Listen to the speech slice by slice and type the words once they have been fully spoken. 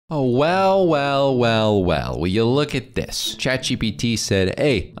Oh, well, will you look at this? ChatGPT said,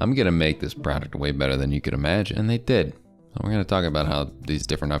 hey, I'm gonna make this product way better than you could imagine, and they did. We're gonna talk about how these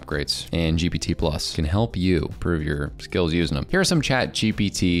different upgrades in GPT Plus can help you improve your skills using them. Here are some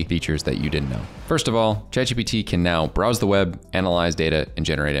ChatGPT features that you didn't know. First of all, ChatGPT can now browse the web, analyze data, and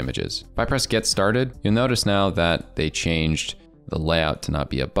generate images. If I press get started, you'll notice now that they changed the layout to not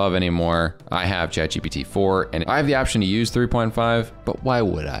be above anymore. I have ChatGPT 4 and I have the option to use 3.5, but why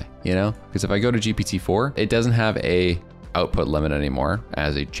would I, you know? Because if I go to GPT 4, it doesn't have a output limit anymore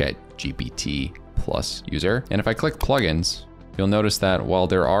as a ChatGPT Plus user. And if I click plugins, you'll notice that while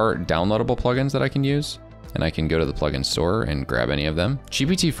there are downloadable plugins that I can use, and I can go to the plugin store and grab any of them,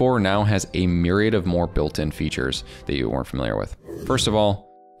 GPT-4 now has a myriad of more built-in features that you weren't familiar with. First of all,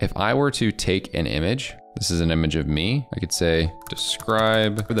 if I were to take an image, this is an image of me, I could say,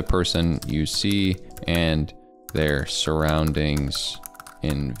 describe the person you see and their surroundings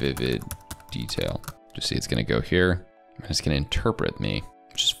in vivid detail. Just see, it's gonna go here, and it's gonna interpret me,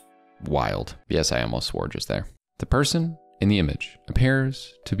 which is wild. Yes, I almost swore just there. The person in the image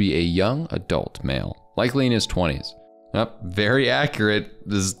appears to be a young adult male, likely in his 20s. Yep, very accurate.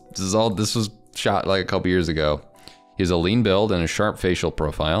 This was shot like a couple years ago. He has a lean build and a sharp facial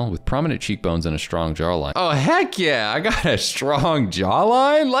profile with prominent cheekbones and a strong jawline. Oh, heck yeah, I got a strong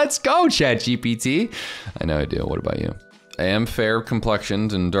jawline. Let's go, ChatGPT. I know I do, what about you? I am fair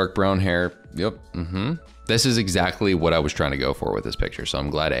complexioned and dark brown hair. Yep, This is exactly what I was trying to go for with this picture, so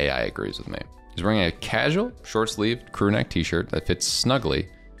I'm glad AI agrees with me. He's wearing a casual, short-sleeved crew neck t-shirt that fits snugly,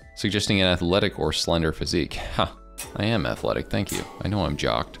 suggesting an athletic or slender physique. Huh, I am athletic, thank you. I know I'm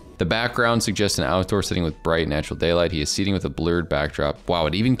jocked. The background suggests an outdoor setting with bright natural daylight. He is seating with a blurred backdrop. Wow,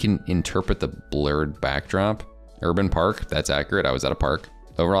 it even can interpret the blurred backdrop. Urban park, that's accurate, I was at a park.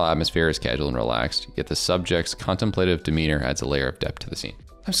 The overall atmosphere is casual and relaxed, yet the subject's contemplative demeanor adds a layer of depth to the scene.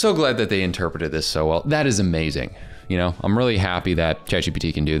 I'm so glad that they interpreted this so well. That is amazing. You know, I'm really happy that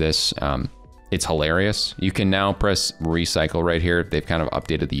ChatGPT can do this. It's hilarious. You can now press recycle right here. They've kind of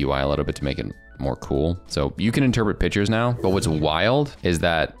updated the UI a little bit to make it more cool. So you can interpret pictures now, but what's wild is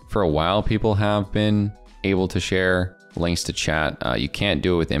that for a while, people have been able to share links to chat. You can't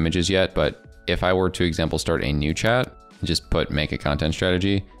do it with images yet, but if I were to, example, start a new chat and just make a content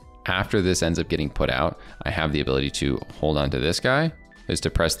strategy, after this ends up getting put out, I have the ability to hold on to this guy, is to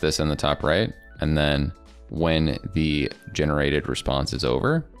press this in the top right. And then when the generated response is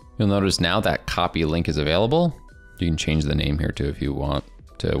over, you'll notice now that copy link is available. You can change the name here too if you want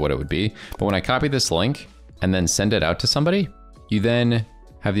to what it would be. But when I copy this link and then send it out to somebody, you then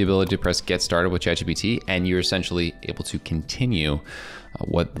have the ability to press get started with ChatGPT and you're essentially able to continue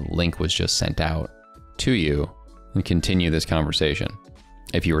what link was just sent out to you and continue this conversation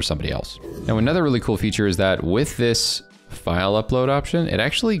if you were somebody else. Now, another really cool feature is that with this file upload option, it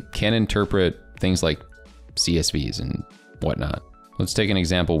actually can interpret things like CSVs and whatnot. Let's take an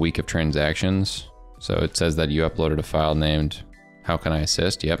example, week of transactions. So it says that you uploaded a file named How Can I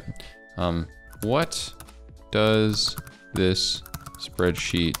Assist? Yep. What does this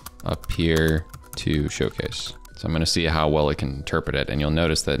spreadsheet appear to showcase? So I'm gonna see how well it can interpret it. And you'll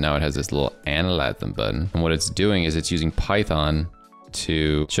notice that now it has this little analyze button. And what it's doing is it's using Python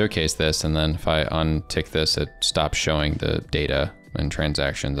to showcase this. And then if I untick this, it stops showing the data and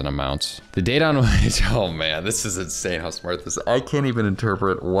transactions and amounts. The data on which, oh man, this is insane how smart this is. I can't even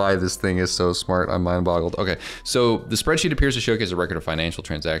interpret why this thing is so smart. I'm mind boggled. Okay, so the spreadsheet appears to showcase a record of financial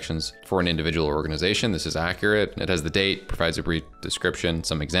transactions for an individual or organization. This is accurate. It has the date, provides a brief description,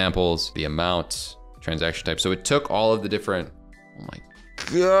 some examples, the amount, transaction type. So it took all of the different, oh my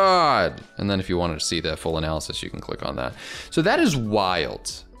God. And then if you wanted to see the full analysis, you can click on that. So that is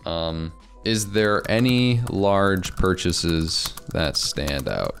wild. Is there any large purchases that stand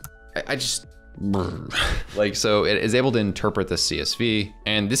out? I just, like, so it is able to interpret the CSV,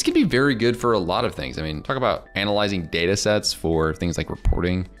 and this can be very good for a lot of things. I mean, talk about analyzing data sets for things like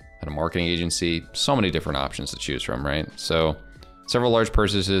reporting at a marketing agency, so many different options to choose from, right? So several large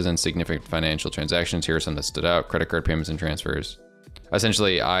purchases and significant financial transactions. Here are some that stood out: credit card payments and transfers.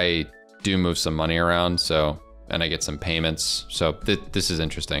 Essentially, I do move some money around, and I get some payments. So this is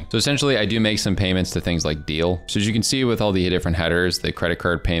interesting. So essentially I do make some payments to things like Deal. So as you can see with all the different headers, the credit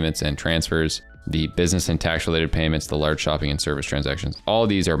card payments and transfers, the business and tax related payments, the large shopping and service transactions, all of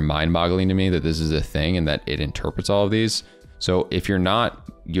these are mind boggling to me that this is a thing and that it interprets all of these. So if you're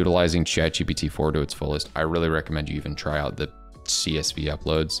not utilizing ChatGPT 4 to its fullest, I really recommend you even try out the CSV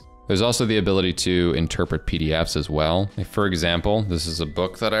uploads. There's also the ability to interpret PDFs as well. Like for example, this is a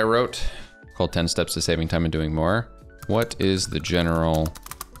book that I wrote called 10 Steps to Saving Time and Doing More. What is the general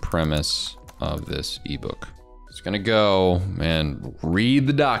premise of this ebook? It's gonna go and read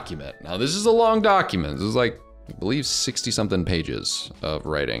the document. Now this is a long document. This is like, I believe 60 something pages of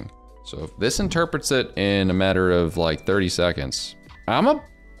writing. So if this interprets it in a matter of like 30 seconds, I'm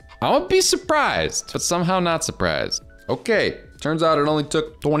gonna be surprised, but somehow not surprised. Okay, turns out it only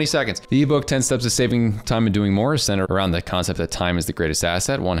took 20 seconds. The ebook 10 Steps to Saving Time and Doing More is centered around the concept that time is the greatest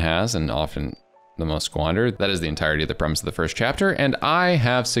asset one has and often the most squandered. That is the entirety of the premise of the first chapter, and I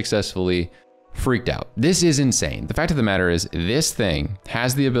have successfully freaked out. This is insane. The fact of the matter is this thing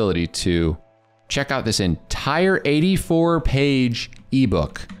has the ability to check out this entire 84-page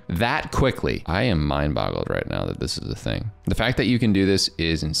ebook that quickly. I am mind-boggled right now that this is a thing. The fact that you can do this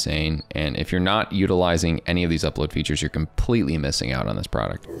is insane, and if you're not utilizing any of these upload features, you're completely missing out on this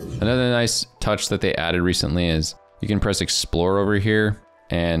product. Another nice touch that they added recently is you can press Explore over here,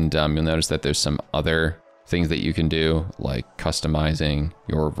 and you'll notice that there's some other things that you can do, like customizing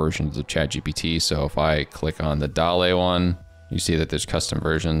your versions of ChatGPT. So if I click on the DALL-E one, you see that there's custom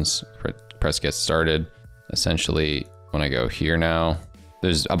versions. Press Get Started. Essentially, when I go here now,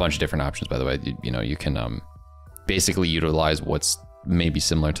 there's a bunch of different options, by the way. You know, you can basically utilize what's maybe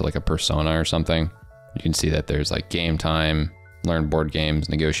similar to like a persona or something. You can see that there's like game time, learn board games,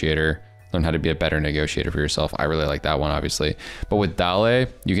 negotiator, learn how to be a better negotiator for yourself. I really like that one, obviously. But with DALL-E,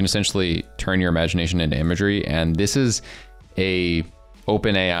 you can essentially turn your imagination into imagery. And this is a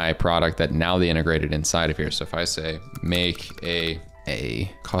OpenAI product that now they integrated inside of here. So if I say, make a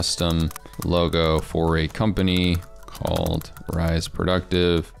custom logo for a company called Rise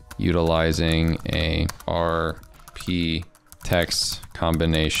Productive, utilizing a RP text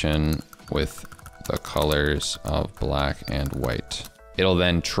combination with the colors of black and white. It'll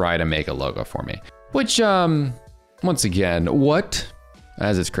then try to make a logo for me, which, once again,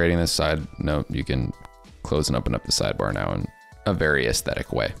 as it's creating this side note, you can close and open up the sidebar now in a very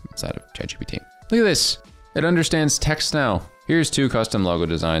aesthetic way inside of ChatGPT. Look at this. It understands text now. Here's 2 custom logo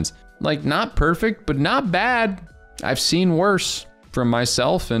designs. Like, not perfect, but not bad. I've seen worse from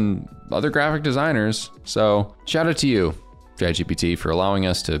myself and other graphic designers. So shout out to you, ChatGPT, for allowing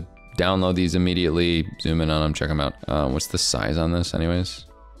us to download these immediately, zoom in on them, check them out. What's the size on this anyways?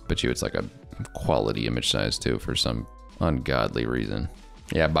 Bet you it's like a quality image size too for some ungodly reason.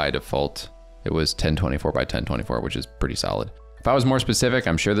 Yeah, by default, it was 1024 by 1024, which is pretty solid. If I was more specific,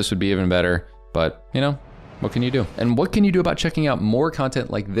 I'm sure this would be even better, but you know, what can you do? And what can you do about checking out more content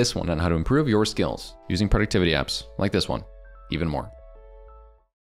like this one on how to improve your skills using productivity apps like this one even more?